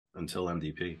until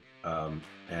MDP,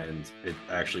 and it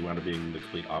actually wound up being the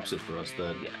complete opposite for us.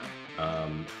 That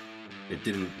it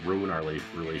didn't ruin our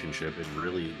relationship. It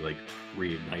really like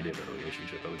reignited our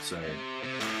relationship, I would say.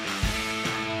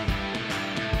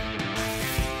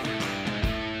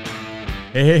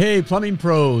 Hey, plumbing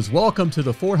pros. Welcome to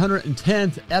the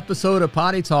 410th episode of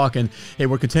Potty Talk. And hey,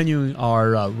 we're continuing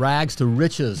our Rags to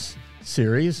Riches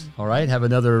series. All right, have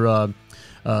another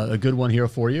a good one here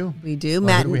for you. We do.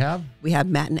 Matt, who do we have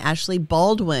Matt and Ashley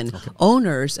Baldwin,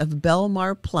 owners of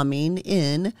Belmar Plumbing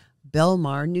in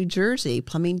Belmar, New Jersey.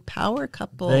 Plumbing power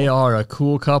couple. They are a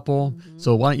cool couple.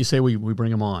 So why don't you say we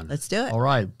bring them on? Let's do it. All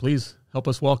right, please help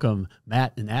us welcome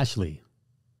Matt and Ashley.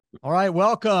 All right,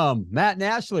 welcome, Matt and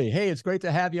Ashley. Hey, it's great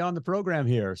to have you on the program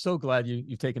here. So glad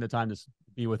you've taken the time to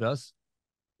be with us.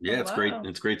 Yeah, it's great.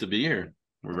 It's great to be here.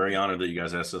 We're very honored that you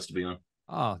guys asked us to be on.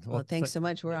 Oh, well, thanks so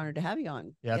much. We're honored to have you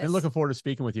on. Yeah, I've been looking forward to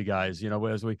speaking with you guys. You know,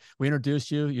 as we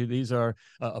introduced you, these are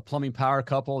a plumbing power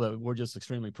couple that we're just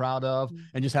extremely proud of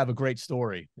and just have a great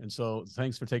story. And so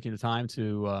thanks for taking the time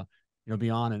to, be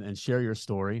on and share your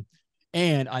story.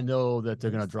 And I know that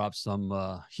they're going to drop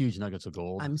some huge nuggets of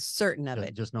gold. I'm certain of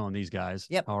it. Just knowing these guys.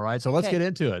 Yep. All right. So let's get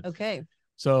into it. Okay.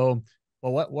 So,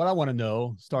 well, what I want to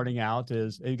know starting out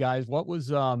is, hey guys, what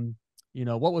was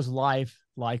life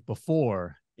like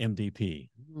before MDP?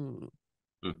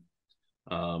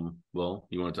 Well,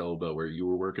 you want to tell about where you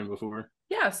were working before?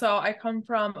 Yeah, so I come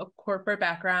from a corporate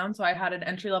background. So I had an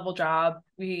entry-level job.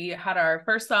 We had our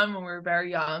first son when we were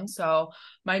very young. So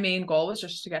my main goal was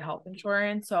just to get health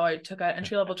insurance. So I took an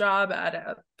entry-level job at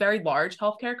a very large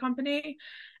healthcare company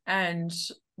and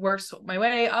worked my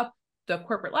way up the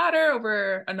corporate ladder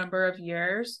over a number of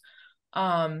years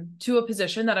to a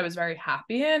position that I was very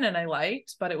happy in and I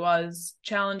liked, but it was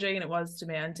challenging and it was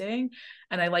demanding.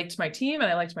 And I liked my team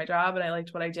and I liked my job and I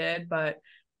liked what I did, but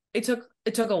it took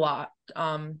a lot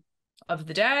of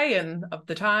the day and of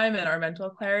the time and our mental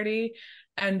clarity.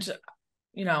 And,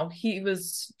 he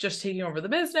was just taking over the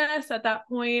business at that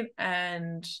point,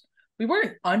 and we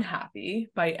weren't unhappy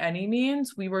by any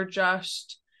means. We were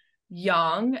just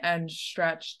young and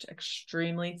stretched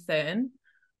extremely thin,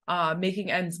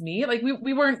 making ends meet. Like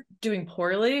we weren't doing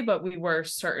poorly, but we were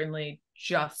certainly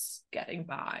just getting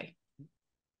by.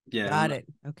 Yeah. Got it.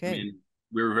 Okay. I mean,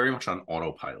 we were very much on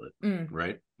autopilot,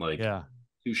 right? Like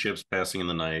two shifts passing in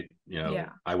the night.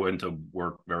 I went to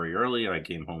work very early. I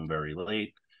came home very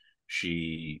late.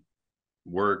 She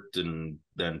worked and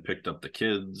then picked up the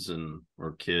kids and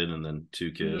then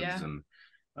two kids. Yeah. And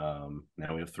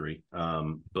now we have three.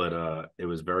 But it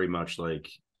was very much like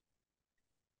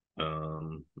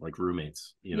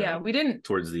roommates, we didn't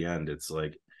towards the end. It's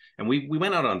like, and we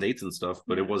went out on dates and stuff,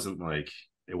 but it wasn't like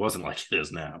it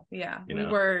is now. Yeah. We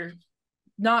were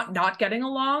not getting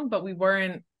along, but we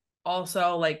weren't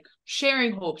also like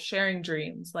sharing hopes, sharing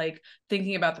dreams, like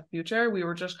thinking about the future. We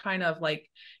were just kind of like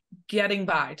getting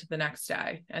by to the next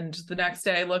day, and the next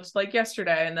day looked like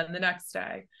yesterday and then the next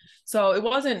day. So it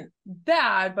wasn't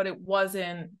bad, but it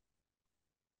wasn't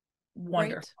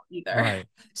wonderful either. Right.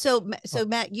 So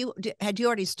Matt, had you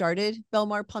already started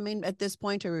Belmar Plumbing at this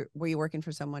point, or were you working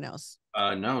for someone else?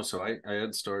 No. So I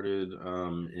had started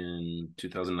in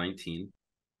 2019.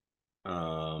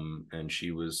 And she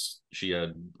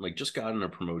had like just gotten a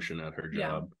promotion at her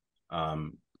job.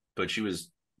 But she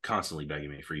was constantly begging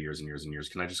me for years and years and years,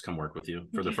 can I just come work with you?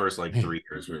 For the first like 3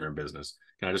 years we were in business,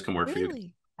 can I just come work for you?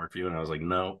 And I was like,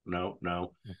 no.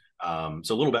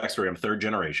 So a little backstory, I'm third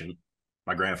generation.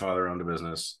 My grandfather owned a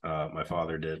business, my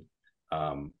father did,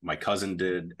 my cousin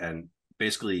did, and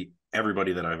basically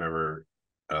everybody that I've ever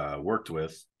worked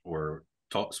with or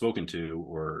spoken to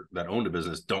or that owned a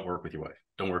business, don't work with your wife.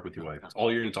 Don't work with your wife. It's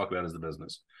all you're going to talk about is the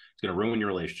business. It's going to ruin your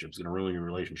relationship. It's going to ruin your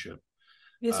relationship.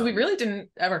 Yeah, so we really didn't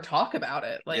ever talk about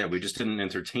it. Like, we just didn't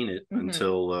entertain it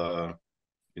until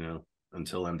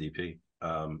MDP.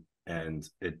 And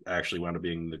it actually wound up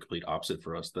being the complete opposite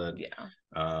for us. That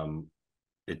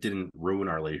it didn't ruin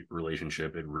our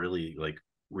relationship. It really like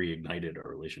reignited our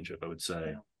relationship, I would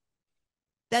say.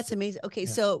 That's amazing. Okay,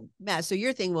 so Matt, so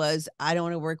your thing was, I don't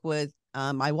want to work with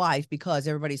my wife because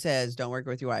everybody says don't work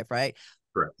with your wife, right?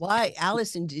 Correct. Why,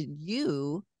 Allison, did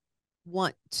you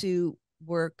want to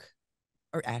work,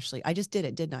 or Ashley? I just did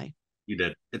it, didn't I? You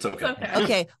did. It's okay.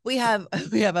 Okay, we have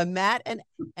a Matt and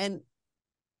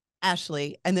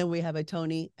Ashley, and then we have a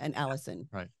Tony and Allison.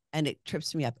 Right. And it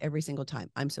trips me up every single time.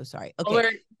 I'm so sorry.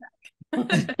 Okay.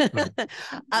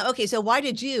 Okay, so why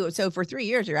did you? So for 3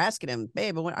 years, you're asking him,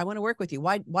 babe, I want to work with you.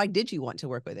 Why did you want to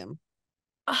work with him?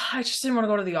 I just didn't want to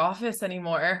go to the office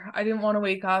anymore. I didn't want to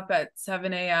wake up at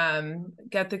 7 a.m.,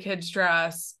 get the kids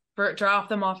dressed, drop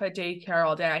them off at daycare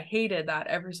all day. I hated that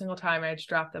every single time I had to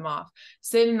drop them off.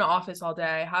 Sit in the office all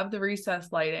day, have the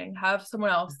recess lighting, have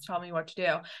someone else tell me what to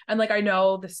do. And like, I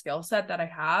know the skill set that I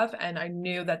have, and I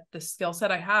knew that the skill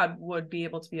set I had would be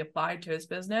able to be applied to his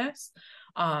business.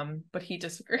 But he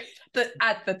disagreed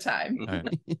at the time.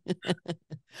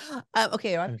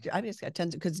 Okay, I just got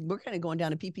tons because we're kind of going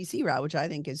down a PPC route, which I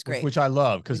think is great. Which I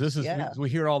love, because this is, we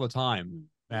hear all the time,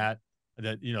 Matt,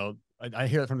 that, you know, I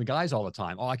hear it from the guys all the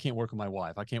time. Oh, I can't work with my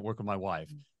wife. I can't work with my wife.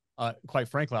 Quite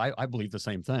frankly, I believe the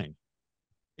same thing,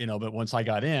 you know, but once I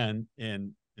got in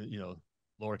and, you know,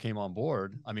 Laura came on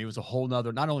board, I mean, it was a whole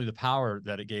nother, not only the power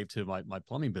that it gave to my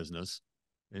plumbing business,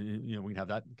 and, you know, we can have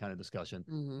that kind of discussion,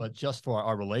 but just for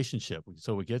our relationship.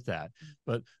 So we get that.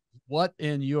 But what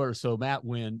in your, so Matt,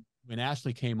 when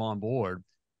Ashley came on board,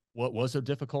 what was there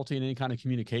difficulty in any kind of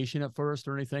communication at first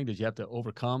or anything? Did you have to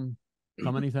overcome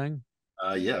anything?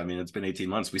 Yeah, I mean, it's been 18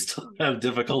 months. We still have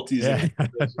difficulties. Yeah.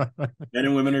 Men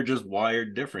and women are just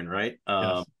wired different, right?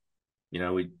 Yes. You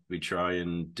know, we try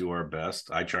and do our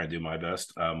best. I try and do my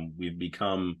best. We've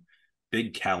become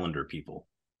big calendar people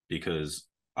because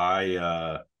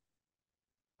I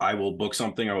will book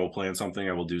something, I will plan something,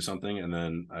 I will do something, and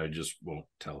then I just won't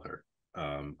tell her.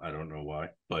 I don't know why,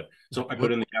 but so I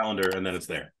put in the calendar and then it's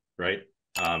there, right?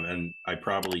 And I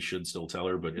probably should still tell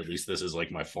her, but at least this is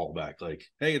like my fallback. Like,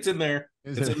 hey, it's in there.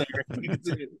 It's in there.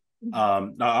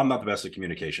 No, I'm not the best at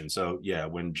communication. So yeah,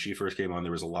 when she first came on,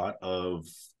 there was a lot of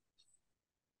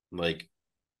like,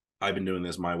 I've been doing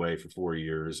this my way for 4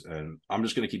 years, and I'm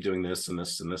just going to keep doing this and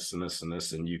this and this and this and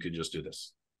this, and you could just do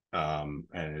this. And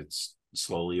it's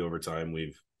slowly over time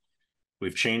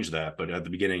we've changed that, but at the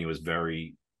beginning it was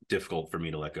very difficult for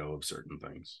me to let go of certain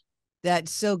things.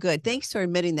 That's so good. Thanks for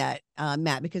admitting that,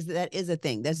 Matt, because that is a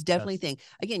thing. That's definitely a thing.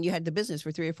 Again, you had the business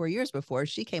for 3 or 4 years before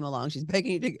she came along. She's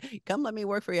begging you to come, let me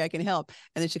work for you. I can help.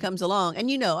 And then she comes along,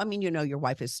 and you know, I mean, you know, your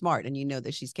wife is smart and you know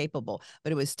that she's capable,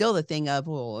 but it was still the thing of,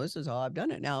 well, this is all I've done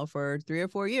it now for 3 or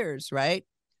 4 years. Right.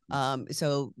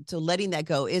 So letting that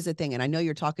go is a thing. And I know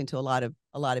you're talking to a lot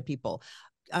of people.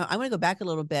 I want to go back a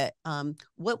little bit.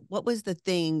 What was the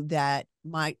thing that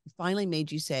finally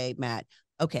made you say, Matt,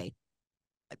 okay,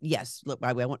 yes, look,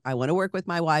 I want to work with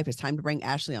my wife. It's time to bring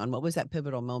Ashley on. What was that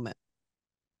pivotal moment?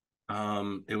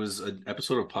 It was an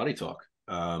episode of Potty Talk.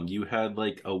 You had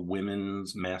like a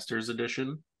women's masters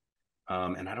edition.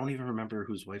 And I don't even remember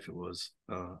whose wife it was.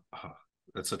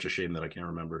 That's such a shame that I can't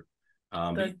remember.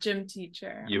 The gym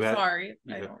teacher. I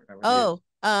don't remember. Oh,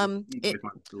 it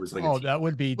was like that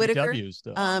would be Whitaker,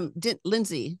 DW's.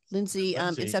 Lindsay,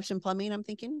 Inception Plumbing, I'm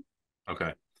thinking.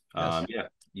 Okay. Yes. Yeah.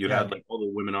 You had like all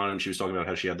the women on, and she was talking about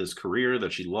how she had this career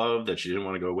that she loved, that she didn't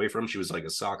want to go away from. She was like a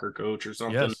soccer coach or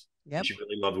something. Yes. Yep. She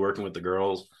really loved working with the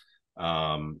girls.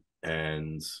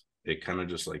 And it kind of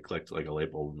just like clicked like a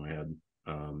light bulb in my head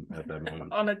at that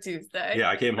moment. On a Tuesday. Yeah,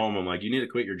 I came home. I'm like, you need to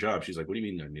quit your job. She's like, what do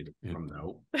you mean I need to?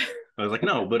 No. I was like,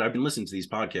 no, but I've been listening to these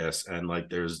podcasts, and like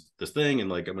there's this thing, and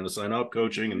like I'm going to sign up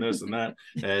coaching and this and that,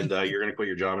 and you're going to quit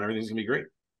your job and everything's going to be great.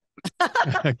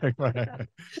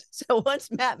 So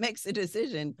once Matt makes a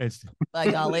decision, it's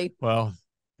by golly. Well,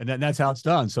 and that's how it's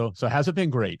done. So has it been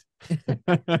great?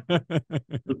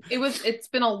 It's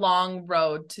been a long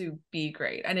road to be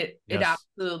great, and it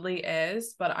absolutely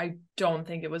is, but I don't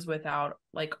think it was without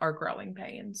like our growing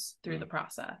pains through the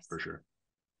process. For sure.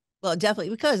 Well, definitely,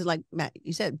 because like Matt,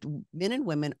 you said, men and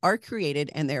women are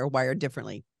created and they're wired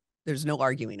differently. There's no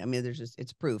arguing. I mean,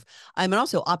 it's proof. And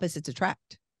also opposites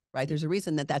attract. Right. There's a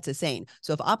reason that's a saying.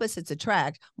 So if opposites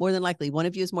attract, more than likely one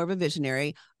of you is more of a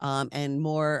visionary and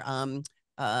more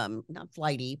not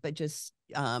flighty, but just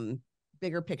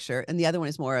bigger picture. And the other one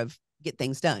is more of get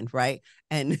things done. Right.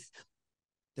 And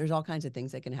there's all kinds of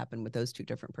things that can happen with those two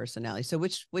different personalities. So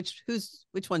which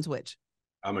one's which?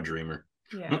 I'm a dreamer.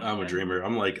 Yeah. I'm a dreamer.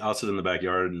 I'm like, I'll sit in the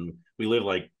backyard, and we live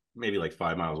like maybe like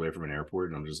 5 miles away from an airport.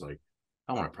 And I'm just like,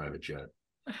 I want a private jet.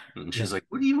 And she's like,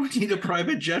 what do you need a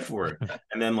private jet for?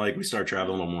 And then like we start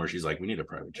traveling a little more. She's like, we need a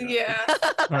private jet. Yeah.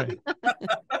 Right.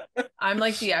 I'm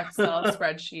like the Excel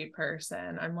spreadsheet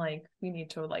person. I'm like, we need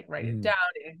to like write it down.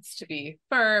 It needs to be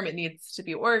firm. It needs to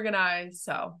be organized.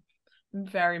 So I'm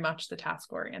very much the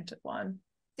task oriented one.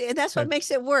 And that's what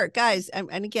makes it work, guys. And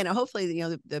again, hopefully, you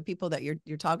know, the people that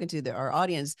you're talking to, our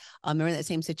audience, are in that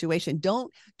same situation.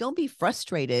 Don't be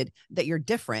frustrated that you're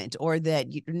different or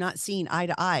that you're not seeing eye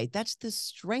to eye. That's the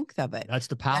strength of it. That's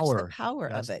the power. That's the power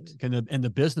of it. And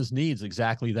the business needs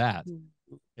exactly that. You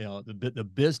know, the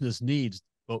business needs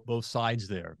both sides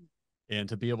there, and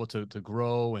to be able to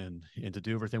grow and to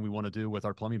do everything we want to do with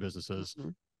our plumbing businesses,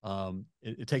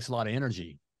 it takes a lot of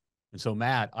energy. And so,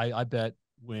 Matt, I bet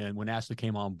when Ashley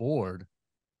came on board,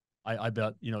 I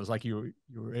bet, you know, it's like you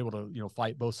were able to, you know,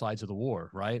 fight both sides of the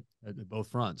war, right? At both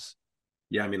fronts.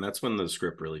 Yeah, I mean, that's when the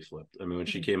script really flipped. I mean, when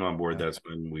she came on board, Yeah. that's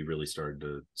when we really started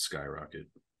to skyrocket.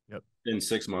 Yep. In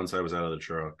 6 months, I was out of the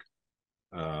truck.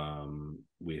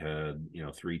 We had, you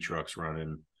know, 3 trucks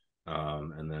running.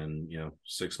 And then, you know,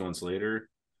 6 months later,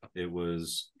 it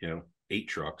was, you know, 8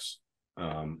 trucks.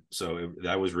 So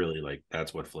that was really like,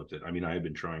 that's what flipped it. I mean, I had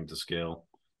been trying to scale,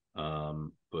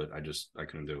 but I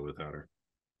couldn't do it without her.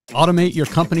 Automate your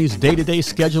company's day-to-day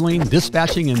scheduling,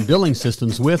 dispatching, and billing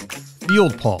systems with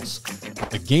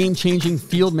FieldPulse, a game-changing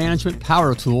field management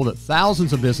power tool that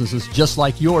thousands of businesses just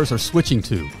like yours are switching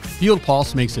to.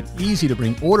 FieldPulse makes it easy to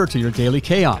bring order to your daily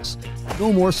chaos.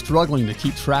 No more struggling to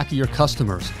keep track of your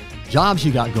customers, jobs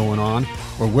you got going on,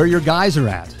 or where your guys are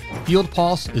at.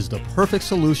 FieldPulse is the perfect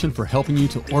solution for helping you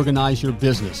to organize your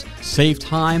business, save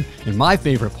time, and my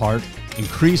favorite part,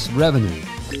 increase revenue.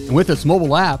 And with its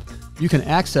mobile app, you can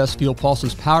access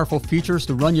FieldPulse's powerful features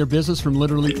to run your business from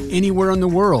literally anywhere in the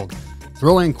world.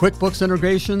 Throw in QuickBooks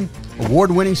integration,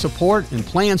 award-winning support, and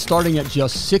plans starting at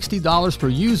just $60 per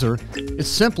user. It's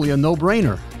simply a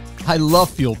no-brainer. I love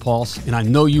FieldPulse, and I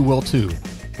know you will too.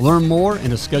 Learn more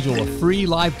and to schedule a free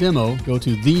live demo, go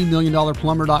to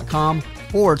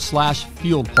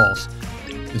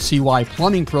themilliondollarplumber.com/FieldPulse and see why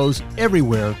plumbing pros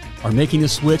everywhere are making the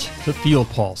switch to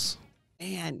FieldPulse.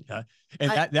 Man. Yeah. And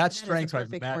that's strength, right?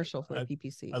 Perfect commercial for a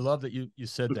PPC. I love that you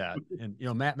said that. And, you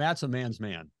know, Matt's a man's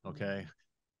man. Okay.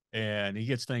 And he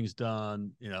gets things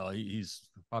done. You know, he's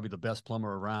probably the best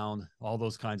plumber around, all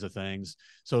those kinds of things.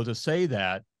 So to say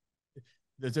that,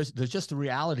 there's just a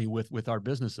reality with our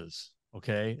businesses.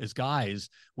 Okay. As guys,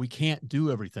 we can't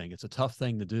do everything. It's a tough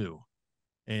thing to do.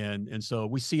 And so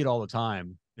we see it all the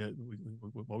time.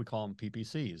 What we call them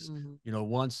PPCs. You know,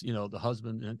 once, you know, the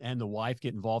husband and the wife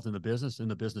get involved in the business, and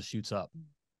the business shoots up.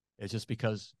 It's just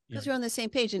because you're on the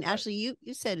same page. And Ashley, you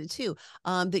said it too,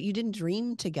 that you didn't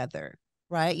dream together,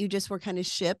 right? You just were kind of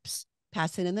ships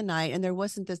passing in the night, and there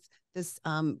wasn't this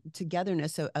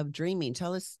togetherness of dreaming.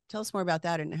 Tell us more about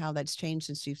that and how that's changed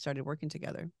since you've started working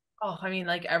together. Oh, I mean,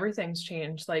 like everything's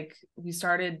changed. Like we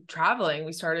started traveling,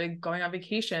 we started going on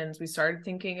vacations, we started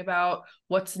thinking about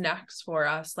what's next for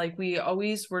us. Like we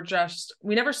always were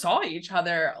we never saw each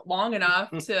other long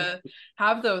enough to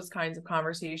have those kinds of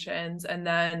conversations. And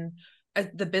then as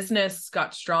the business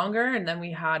got stronger, and then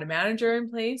we had a manager in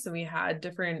place, and we had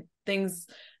different things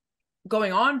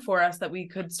going on for us that we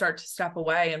could start to step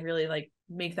away and really like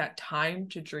make that time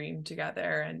to dream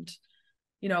together, and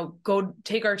you know, go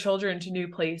take our children to new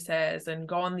places and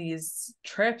go on these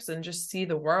trips and just see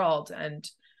the world. And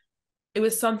it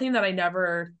was something that I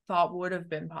never thought would have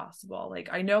been possible. Like,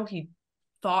 I know he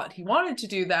thought he wanted to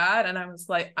do that. And I was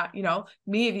like, you know,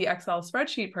 me, the Excel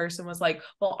spreadsheet person, was like,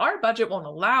 well, our budget won't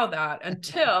allow that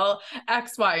until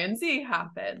X, Y, and Z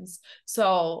happens.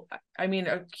 So, I mean,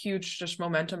 a huge just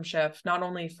momentum shift, not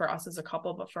only for us as a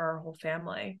couple, but for our whole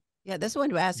family. Yeah, that's what I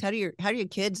wanted to ask. How do your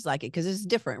kids like it? Because it's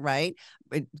different, right?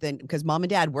 Then because mom and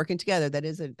dad working together, that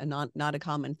is a not a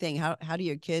common thing. How do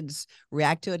your kids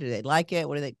react to it? Do they like it?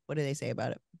 What do they say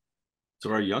about it?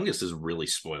 So our youngest is really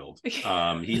spoiled.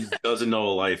 He doesn't know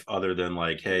a life other than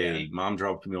like, hey, mom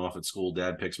dropped me off at school,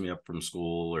 dad picks me up from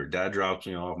school, or dad drops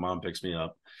me off, mom picks me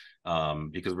up.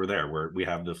 Because we're there, we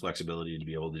have the flexibility to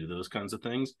be able to do those kinds of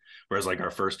things. Whereas like our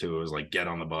first two, it was like, get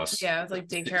on the bus. Yeah, it was like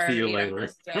daycare. See you later.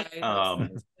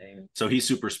 So he's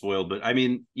super spoiled. But I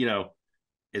mean, you know,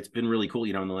 it's been really cool.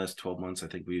 You know, in the last 12 months, I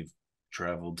think we've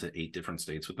traveled to 8 different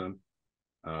states with them.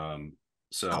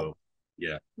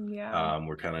 Yeah.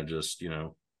 We're kind of just, you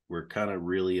know, we're kind of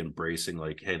really embracing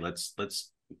like, hey, let's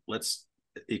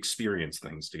experience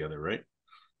things together, right?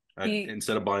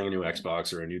 Instead of buying a new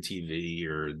Xbox or a new TV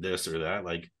or this or that,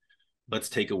 like, let's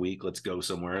take a week, let's go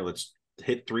somewhere, let's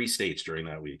hit 3 states during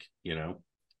that week, you know?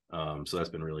 So that's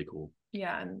been really cool.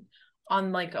 Yeah. And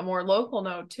on like a more local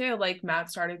note too, like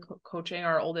Matt started coaching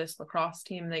our oldest lacrosse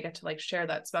team, and they get to like share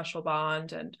that special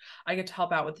bond, and I get to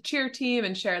help out with the cheer team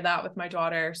and share that with my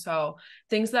daughter. So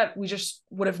things that we just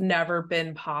would have never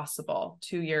been possible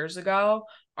 2 years ago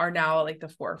are now like the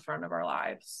forefront of our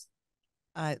lives.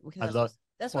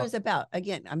 That's what it's about.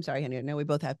 Again, I'm sorry, honey. I know we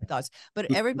both have thoughts,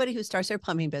 but everybody who starts their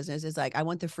plumbing business is like, I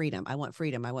want the freedom. I want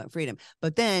freedom. I want freedom.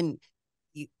 But then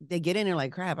they get in and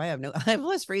like, crap, I have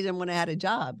less freedom when I had a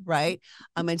job. Right.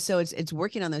 And so it's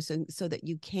working on those things so that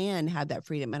you can have that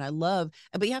freedom. And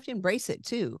but you have to embrace it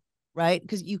too. Right.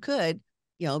 Because you could,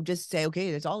 you know, just say, okay,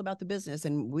 it's all about the business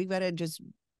and we've got to just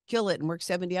kill it and work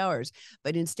 70 hours.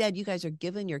 But instead, you guys are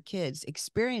giving your kids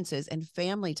experiences and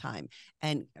family time.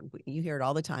 And you hear it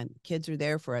all the time. Kids are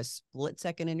there for a split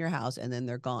second in your house and then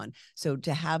they're gone. So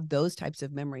to have those types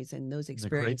of memories and those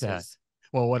experiences.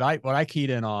 Well, what I keyed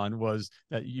in on was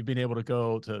that you've been able to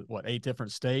go to 8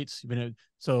 different states.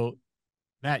 So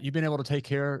Matt, you've been able to take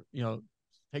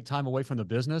time away from the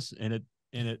business and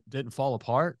it didn't fall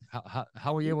apart.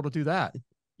 How were you able to do that?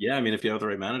 Yeah, I mean, if you have the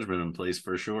right management in place,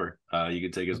 for sure, you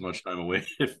can take as much time away.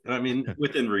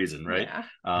 Within reason, right?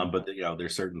 Yeah. But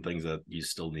there's certain things that you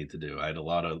still need to do. I had a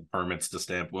lot of permits to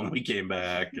stamp when we came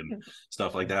back and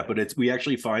stuff like that. But we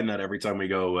actually find that every time we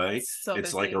go away,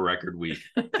 it's like a record week.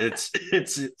 It's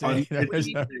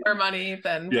more money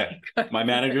than yeah. My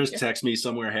managers text me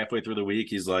somewhere halfway through the week.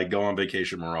 He's like, "Go on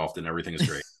vacation more often. Everything is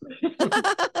great."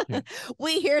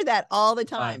 We hear that all the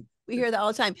time. We hear that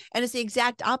all the time. And it's the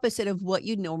exact opposite of what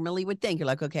you normally would think. You're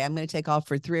like, okay, I'm going to take off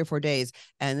for 3 or 4 days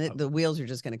and the wheels are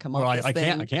just going to come off. I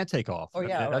can't take off. Or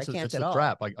yeah, that's I can't a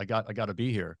trap. I got to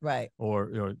be here. Right.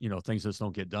 Or things just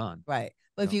don't get done. Right.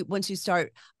 But once you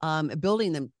start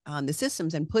building them the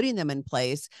systems and putting them in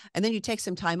place, and then you take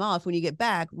some time off, when you get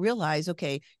back, realize,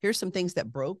 okay, here's some things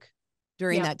that broke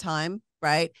during that time.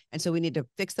 Right. And so we need to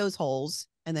fix those holes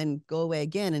and then go away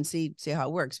again and see how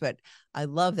it works. But I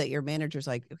love that your manager's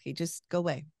like, okay, just go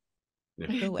away.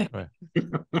 Go away.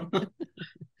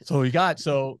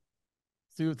 So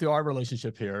through our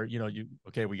relationship here,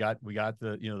 we got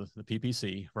the the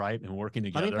PPC, right, and working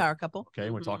together. Plumbing power couple.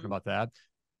 Okay, we're talking about that.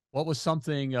 What was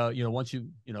something once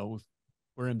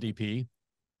we're MDP,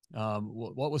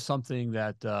 what was something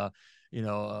that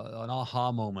an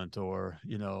aha moment or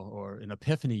an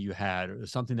epiphany you had, or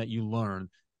something that you learned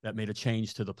that made a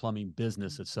change to the plumbing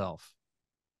business itself?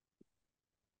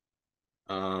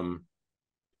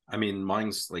 I mean,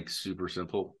 mine's like super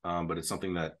simple, but it's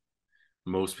something that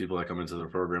most people that come into the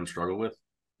program struggle with.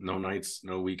 No nights,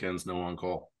 no weekends, no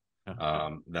on-call.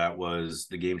 That was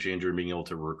the game changer in being able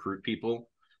to recruit people.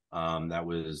 That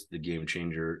was the game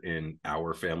changer in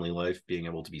our family life, being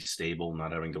able to be stable,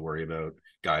 not having to worry about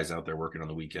guys out there working on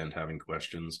the weekend, having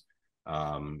questions.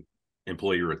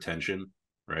 Employee retention,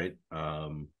 right?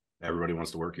 Everybody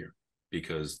wants to work here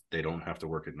because they don't have to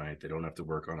work at night. They don't have to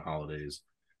work on holidays.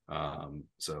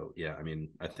 So yeah, I mean,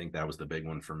 I think that was the big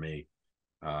one for me.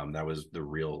 That was the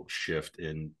real shift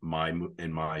in my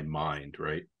mind,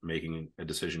 right? Making a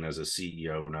decision as a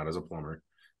CEO, not as a plumber.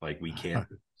 Like, we can't,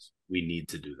 we need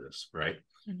to do this, right?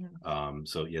 Mm-hmm.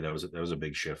 So yeah, that was a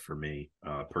big shift for me,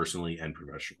 personally and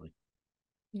professionally.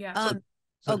 Yeah.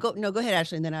 Go ahead,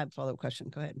 Ashley, and then I have a follow-up question.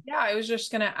 Go ahead. Yeah, I was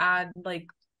just gonna add like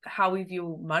how we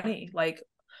view money. Like,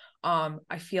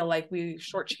 I feel like we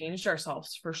shortchanged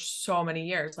ourselves for so many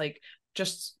years. Like,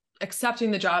 just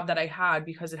accepting the job that I had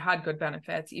because it had good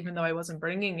benefits, even though I wasn't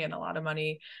bringing in a lot of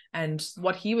money, and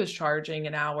what he was charging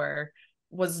an hour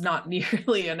was not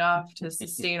nearly enough to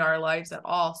sustain our lives at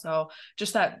all. So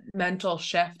just that mental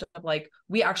shift of like,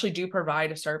 we actually do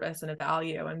provide a service and a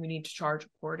value and we need to charge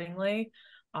accordingly,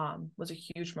 was a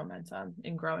huge momentum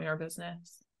in growing our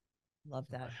business. Love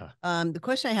that. The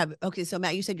question I have, okay, so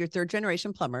Matt, you said you're 3rd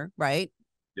generation plumber, right?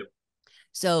 Yep.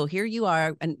 So here you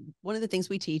are. And one of the things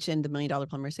we teach in the $1 Million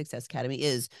Plumber Success Academy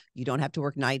is you don't have to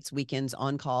work nights, weekends,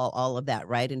 on call, all of that,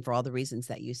 right? And for all the reasons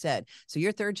that you said. So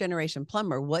you're 3rd generation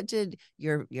plumber. What did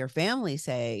your family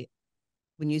say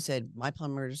when you said my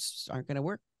plumbers aren't going to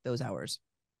work those hours?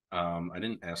 I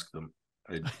didn't ask them.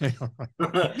 So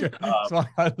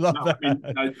I love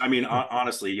that. I mean,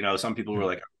 honestly, some people were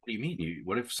like, "What do you mean?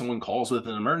 What if someone calls with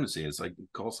an emergency?" It's like,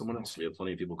 call someone else. We have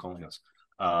plenty of people calling us.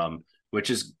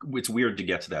 It's weird to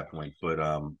get to that point, but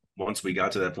once we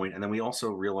got to that point, and then we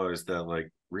also realized that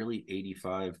like really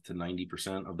 85 to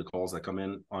 90% of the calls that come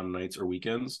in on nights or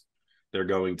weekends, they're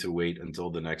going to wait until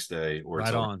the next day or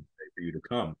right on for you to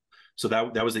come. So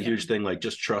that was a huge thing. Like,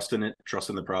 just trust in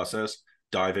the process.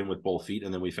 Dive in with both feet.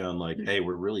 And then we found like, hey,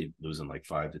 we're really losing like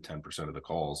 5 to 10% of the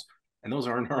calls. And those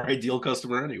aren't our ideal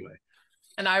customer anyway.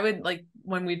 And I would like,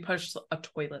 when we'd push a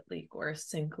toilet leak or a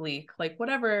sink leak, like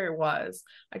whatever it was,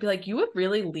 I'd be like, you would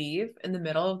really leave in the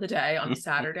middle of the day on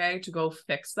Saturday to go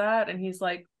fix that? And he's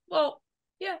like, well,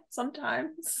 yeah,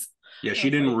 sometimes. Yeah, she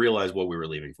didn't realize what we were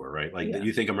leaving for, right? Like,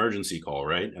 you think emergency call,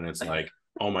 right? And it's like,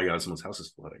 oh my God, someone's house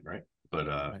is flooding, right?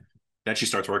 But then she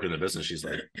starts working in the business. She's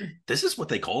like, this is what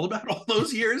they called about all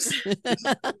those years?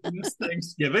 This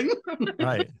Thanksgiving?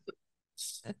 Right.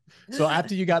 So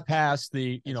after you got past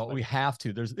the, we have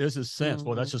to, there's a sense,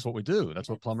 well, that's just what we do. That's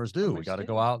what plumbers do. We got to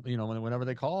go out, whenever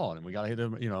they call, and we got to hit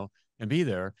them, and be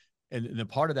there. And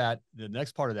the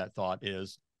next part of that thought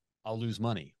is, I'll lose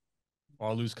money or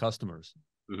I'll lose customers.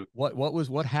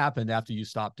 What happened after you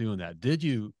stopped doing that? Did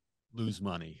you lose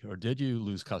money or did you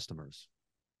lose customers?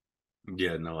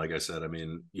 Yeah, no, like I said, I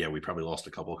mean, yeah, we probably lost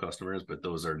a couple of customers, but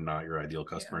those are not your ideal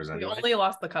customers anyway. We only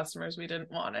lost the customers we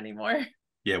didn't want anymore.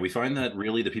 Yeah, we find that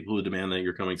really the people who demand that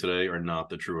you're coming today are not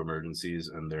the true emergencies,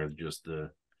 and they're just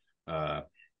the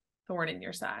thorn in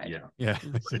your side. Yeah.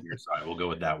 Thorn in your side. We'll go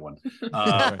with that one.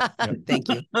 Thank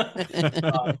you.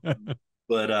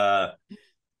 But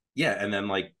yeah, and then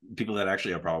like people that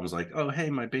actually have problems, like, oh,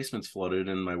 hey, my basement's flooded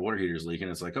and my water heater's leaking.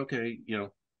 It's like, okay,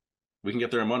 we can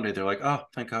get there on Monday. They're like, oh,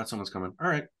 thank God someone's coming. All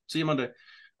right, see you Monday.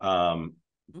 I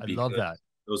love that.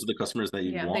 Those are the customers that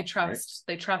you want.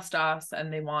 They trust us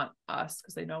and they want us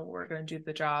because they know we're going to do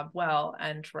the job well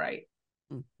and right.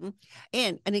 Mm-hmm.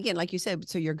 And again, like you said,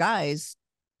 so your guys,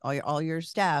 all your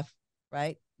staff,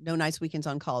 right? No nights, weekends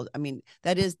on call. I mean,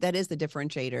 that is the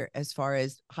differentiator as far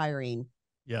as hiring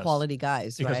quality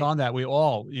guys. Because right? on that, we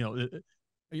all,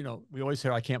 we always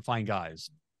hear, I can't find guys.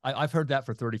 I've heard that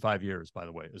for 35 years, by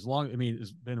the way.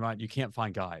 It's been right. You can't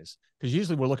find guys because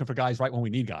usually we're looking for guys right when we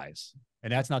need guys.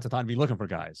 And that's not the time to be looking for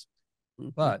guys. Mm-hmm.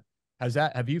 But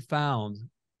have you found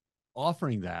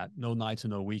offering that no nights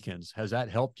and no weekends, has that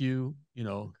helped you,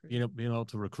 being able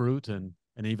to recruit and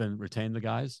even retain the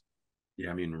guys?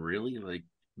 Yeah. I mean, really, like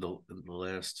the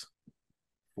last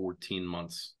 14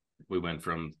 months, we went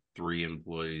from 3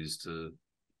 employees to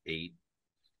 8.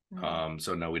 Mm-hmm.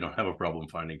 So no, we don't have a problem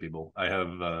finding people. I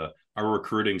have our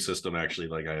recruiting system actually,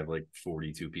 like I have like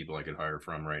 42 people I could hire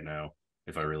from right now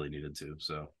if I really needed to.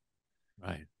 So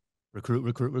right.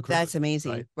 Recruit. That's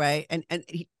amazing. Right. And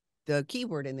the key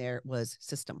word in there was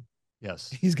system. Yes.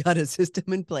 He's got a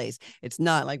system in place. It's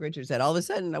not like Richard said, all of a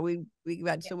sudden we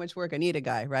got so much work. I need a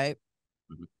guy, right?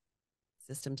 Mm-hmm.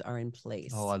 Systems are in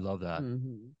place. Oh, I love that.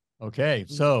 Mm-hmm. Okay.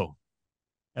 So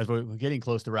as we're getting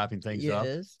close to wrapping things up,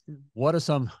 what are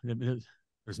some,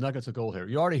 there's nuggets of gold here.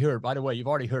 You already heard, by the way, you've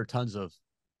already heard tons of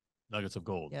nuggets of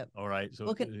gold. Yep. All right.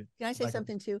 So can I say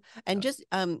something too? And just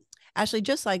Ashley,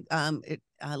 just like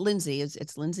Lindsay,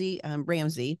 it's Lindsay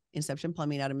Ramsey, Inception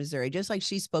Plumbing out of Missouri, just like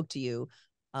she spoke to you,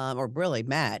 or really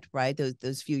Matt, right?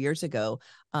 Those few years ago.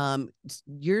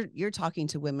 You're talking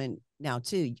to women now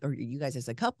too, or you guys as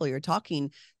a couple, you're talking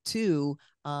to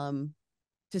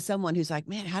someone who's like,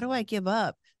 man, how do I give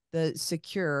up the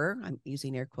secure, I'm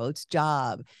using air quotes,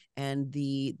 job and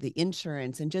the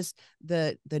insurance and just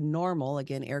the normal,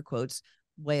 again, air quotes,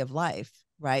 way of life,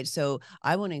 right? So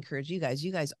I want to encourage you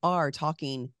guys are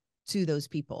talking to those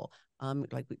people.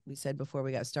 Like we said before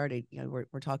we got started,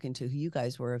 we're talking to who you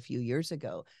guys were a few years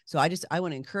ago. So I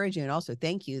want to encourage you and also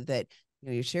thank you that,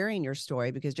 you're sharing your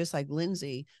story, because just like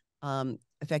Lindsay,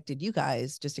 affected you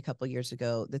guys just a couple of years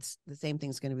ago, that's the same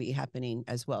thing's going to be happening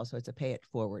as well. So it's a pay it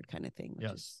forward kind of thing.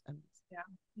 Yes. Yeah.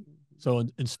 So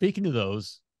in speaking to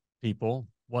those people,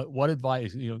 what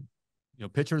advice,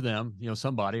 picture them,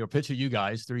 somebody, or picture you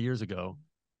guys 3 years ago,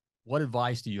 what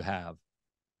advice do you have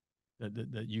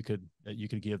that you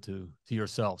could give to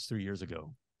yourselves 3 years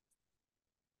ago?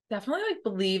 Definitely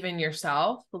believe in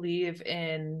yourself, believe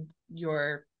in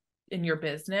your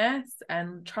business,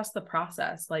 and trust the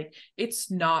process. Like, it's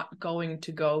not going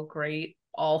to go great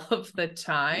all of the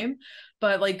time,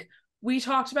 but we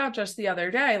talked about just the other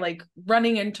day,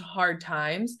 running into hard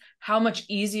times, how much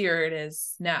easier it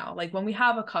is now. When we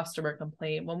have a customer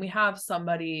complaint, when we have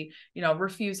somebody,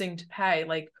 refusing to pay,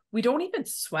 we don't even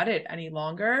sweat it any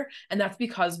longer. And that's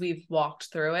because we've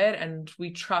walked through it and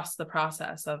we trust the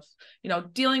process of,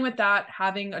 dealing with that,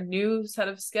 having a new set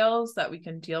of skills that we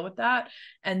can deal with that.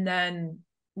 And then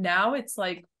now it's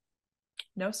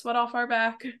no sweat off our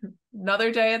back,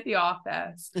 another day at the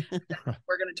office.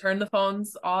 We're going to turn the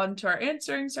phones on to our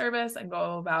answering service and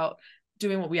go about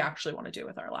doing what we actually want to do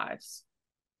with our lives.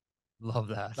 Love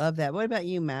that. Love that. What about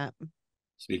you, Matt?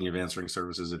 Speaking of answering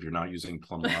services, if you're not using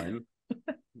Plumbline,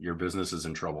 your business is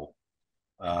in trouble.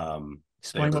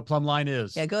 Explain what Plumbline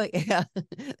is. Yeah, go. Yeah,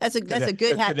 that's a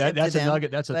good hat tip. That's a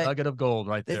nugget. That's a nugget of gold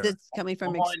right there. This is coming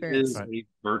from Plumbline experience. Is a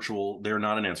virtual. They're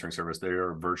not an answering service. They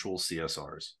are virtual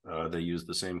CSRs. They use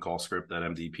the same call script that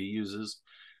MDP uses,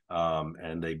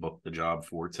 and they book the job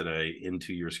for today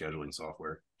into your scheduling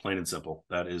software. Plain and simple.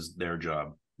 That is their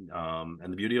job.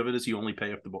 And the beauty of it is you only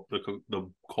pay if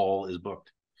the call is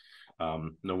booked.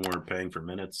 No more paying for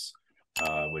minutes.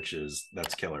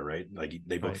 That's killer, right?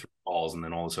 They book 3 calls and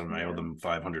then all of a sudden I owe them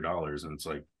 $500 and it's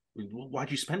like, well, why'd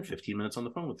you spend 15 minutes on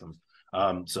the phone with them?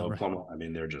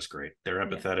 Plumbline, they're just great. They're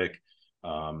empathetic.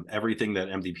 Everything that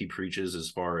MDP preaches as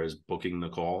far as booking the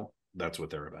call, that's what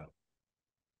they're about.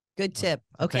 Good tip.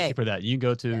 Okay. Thank you for that. You can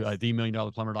go to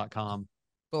 $1,000,000plumber.com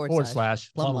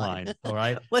 /Plumbline. All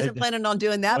right. Wasn't planning on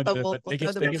doing that, but we'll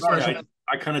throw the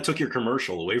I kind of took your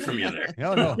commercial away from you there.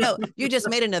 No, you just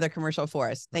made another commercial for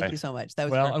us. Thank you so much. That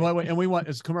was perfect. And we want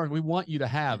as commercial. We want you to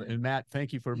have. And Matt,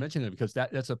 thank you for mentioning it, because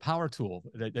that's a power tool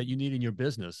that you need in your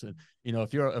business. And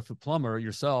if you're a plumber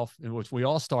yourself, in which we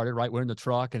all started, right? We're in the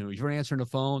truck, and if you're answering the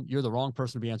phone, you're the wrong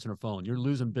person to be answering the phone. You're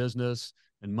losing business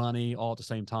and money all at the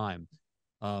same time.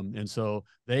 And so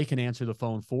they can answer the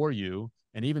phone for you,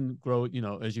 and even grow.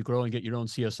 As you grow and get your own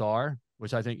CSR,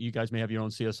 which I think you guys may have your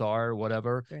own CSR or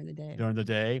whatever during the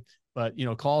day. But,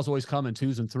 calls always come in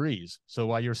 2s and 3s. So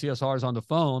while your CSR is on the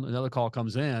phone, another call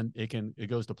comes in, it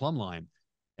goes to Plumline.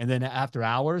 And then after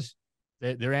hours,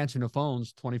 they're answering the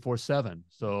phones 24/7.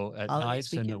 So at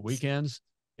nights and the weekends,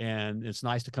 and it's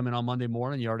nice to come in on Monday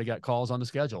morning. You already got calls on the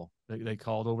schedule. They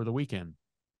called over the weekend.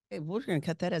 Okay, we're going to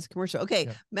cut that as a commercial. Okay,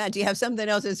 yeah. Matt, do you have something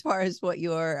else as far as what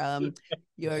your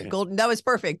golden? That was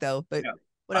perfect though, but yeah.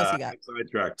 What else you got?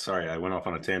 Sidetracked. Sorry, I went off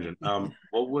on a tangent.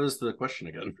 What was the question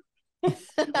again?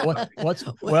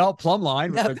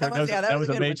 Plumline. That was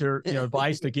a major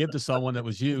advice to give to someone that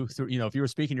was you through, if you were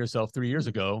speaking to yourself 3 years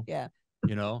ago. Yeah.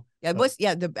 Other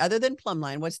than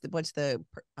Plumline, what's the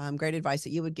great advice that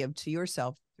you would give to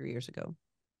yourself 3 years ago?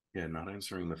 Yeah, not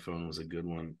answering the phone was a good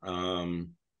one.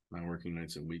 Not working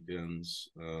nights and weekends.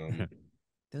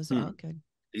 Those are all good.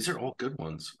 These are all good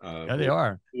ones. Yeah, they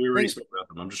are. We already spoke about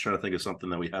them. I'm just trying to think of something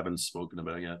that we haven't spoken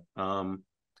about yet.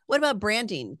 What about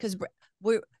branding? Because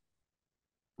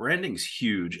branding's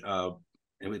huge.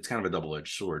 It's kind of a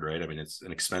double-edged sword, right? I mean, it's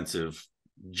an expensive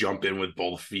jump in with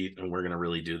both feet, and we're going to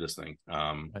really do this thing.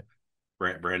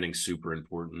 Branding's super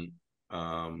important.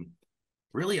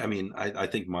 Really, I mean, I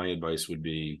think my advice would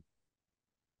be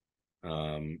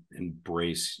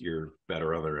embrace your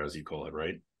better other, as you call it,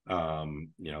 right?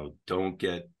 Don't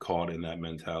get caught in that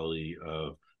mentality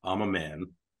of I'm a man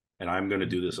and I'm going to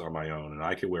do this on my own, and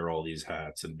I can wear all these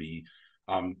hats and be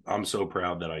I'm so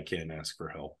proud that I can't ask for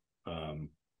help.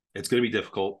 It's going to be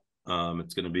difficult.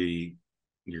 It's going to be,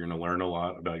 you're going to learn a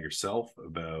lot about yourself,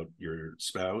 about your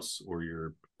spouse or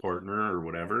your partner or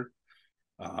whatever.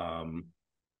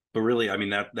 But really, I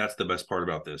mean, that's the best part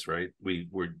about this, right?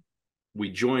 I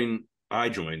joined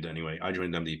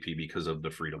MDP because of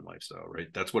the freedom lifestyle, right?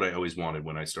 That's what I always wanted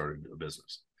when I started a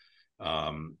business.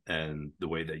 And the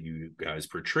way that you guys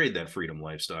portrayed that freedom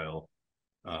lifestyle,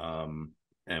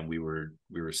 and we were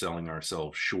selling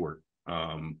ourselves short,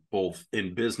 both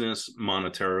in business,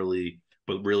 monetarily,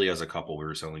 but really as a couple, we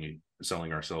were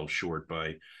selling ourselves short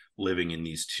by living in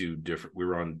these we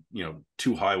were on,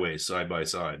 2 highways side by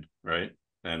side, right?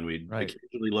 And we'd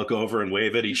occasionally look over and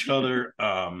wave at each other.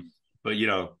 But,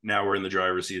 now we're in the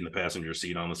driver's seat and the passenger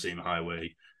seat on the same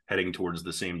highway, heading towards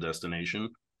the same destination.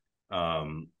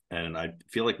 And I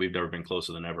feel like we've never been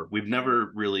closer than ever. We've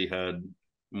never really had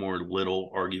more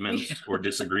little arguments or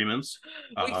disagreements.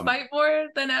 We fight more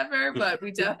than ever, but we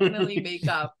definitely make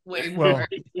up way more.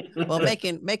 Well,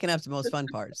 making up's the most fun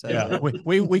part. So yeah,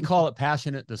 we call it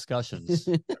passionate discussions.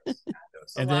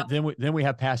 And then we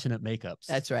have passionate makeups.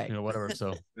 That's right. Whatever.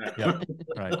 So yeah,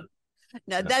 right.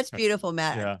 No, that's beautiful,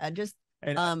 Matt. Yeah.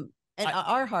 And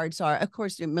our hearts are, of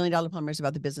course, $1 Million Plumbers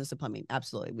about the business of plumbing.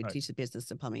 Absolutely. We teach the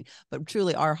business of plumbing, but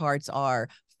truly our hearts are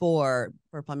for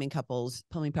plumbing couples,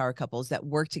 plumbing power couples that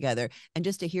work together. And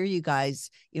just to hear you guys,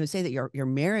 say that your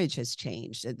marriage has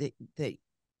changed, that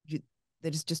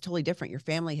it's just totally different. Your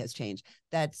family has changed.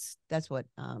 That's what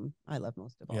I love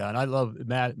most of all. Yeah. And I love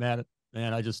Matt, man,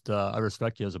 I just, I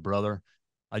respect you as a brother.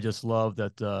 I just love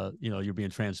that, you're being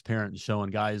transparent and showing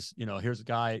guys, here's a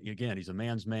guy, again, he's a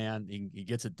man's man. He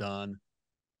gets it done.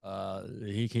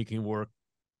 He can work,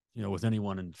 with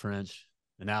anyone in the trench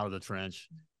and out of the trench.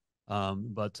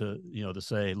 But to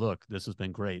say, look, this has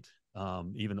been great.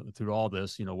 Even through all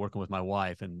this, working with my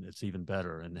wife, and it's even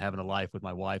better, and having a life with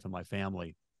my wife and my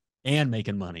family and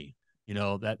making money,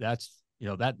 that's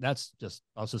just,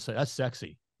 I'll just say that's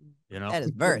sexy. That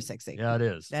is very sexy. Yeah, it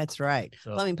is. That's right.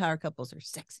 So, plumbing power couples are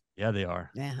sexy. Yeah, they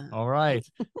are. Yeah. All right.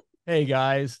 Hey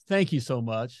guys, thank you so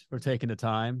much for taking the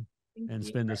time and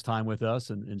spending this time with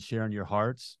us and sharing your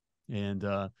hearts and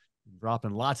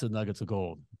dropping lots of nuggets of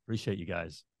gold. Appreciate you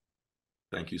guys.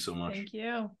 Thank you so much. Thank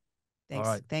you. Thanks.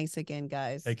 All right. Thanks again,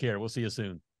 guys. Take care. We'll see you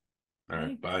soon. All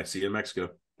right. Bye. See you in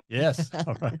Mexico. Yes.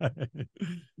 All right.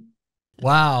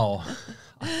 Wow.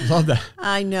 I love that.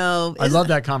 I know. I love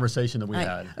that conversation that we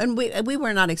had. And we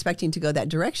were not expecting to go that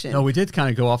direction. No, we did kind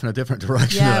of go off in a different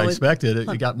direction than I expected.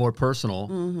 It got more personal,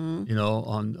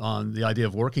 on the idea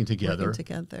of working together.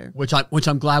 Which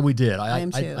I'm glad we did. I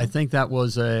am too. I think that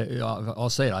was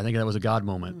I'll say it. I think that was a God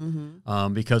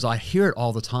moment because I hear it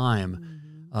all the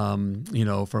time,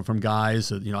 from guys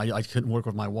that, I couldn't work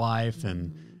with my wife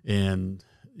and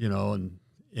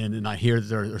and I hear that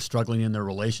they're struggling in their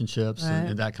relationships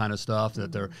and that kind of stuff.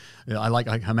 That they're, I like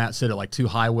how Matt said it, like two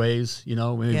highways. You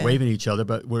know, we're waving at each other,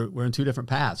 but we're in two different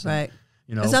paths. Right. And,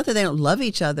 you know, it's not that they don't love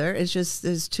each other. It's just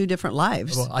there's two different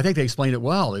lives. Well, I think they explained it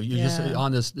well. You're just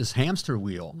on this hamster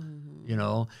wheel, you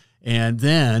know, and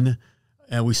then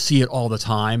we see it all the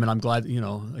time. And I'm glad, you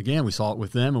know, again, we saw it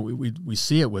with them, and we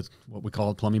see it with what we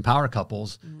call plumbing power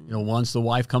couples. You know, once the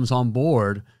wife comes on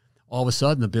board, all of a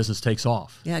sudden the business takes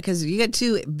off. Yeah, because you get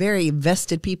two very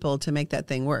vested people to make that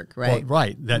thing work, right? Well,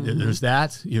 right. There's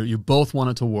that. You both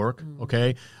want it to work.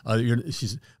 Okay.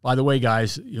 She's, by the way,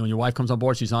 guys, you know, when your wife comes on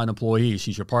board, she's not an employee.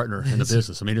 She's your partner in the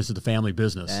business. I mean, this is the family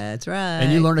business. That's right.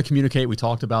 And you learn to communicate. We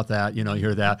talked about that. You know, you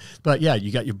hear that. But yeah,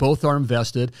 you both are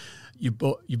invested. You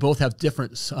both have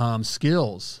different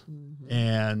skills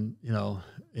and, you know,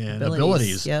 and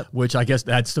abilities, which I guess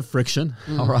that's the friction.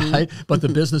 All right. But the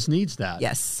business needs that.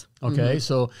 Yes. Okay.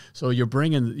 So you're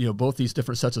bringing, you know, both these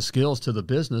different sets of skills to the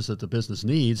business that the business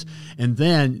needs. And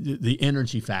then the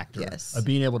energy factor of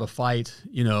being able to fight,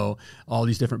 you know, all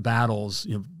these different battles,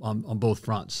 you know, on both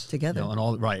fronts together, you know, and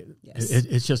all right. Yes.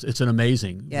 It's an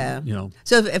amazing, you know.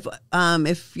 So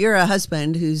if you're a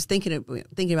husband who's thinking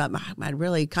about, I'd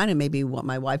really kind of maybe want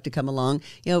my wife to come along,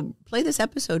 you know, play this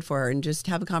episode for her and just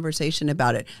have a conversation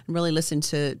about it and really listen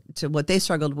to what they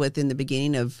struggled with in the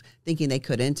beginning of thinking they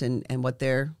couldn't and what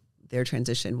their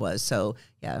transition was. So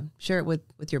yeah, share it with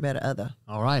your better other.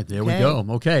 All right, there we go.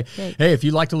 Okay. Hey, if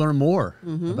you'd like to learn more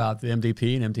about the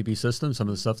MDP and MTP system, some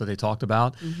of the stuff that they talked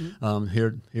about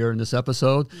here in this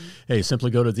episode, hey,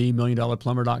 simply go to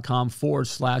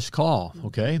themilliondollarplumber.com/call.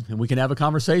 Okay, and we can have a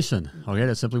conversation. Okay,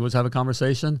 that simply was have a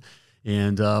conversation,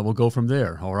 and we'll go from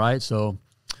there. All right, so.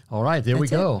 All right, there we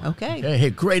go. Okay. Hey,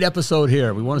 great episode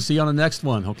here. We want to see you on the next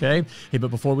one, okay? Hey, but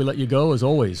before we let you go, as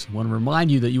always, I want to remind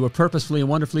you that you were purposefully and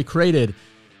wonderfully created,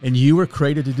 and you were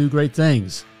created to do great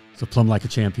things. So plumb like a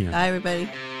champion. Bye, everybody.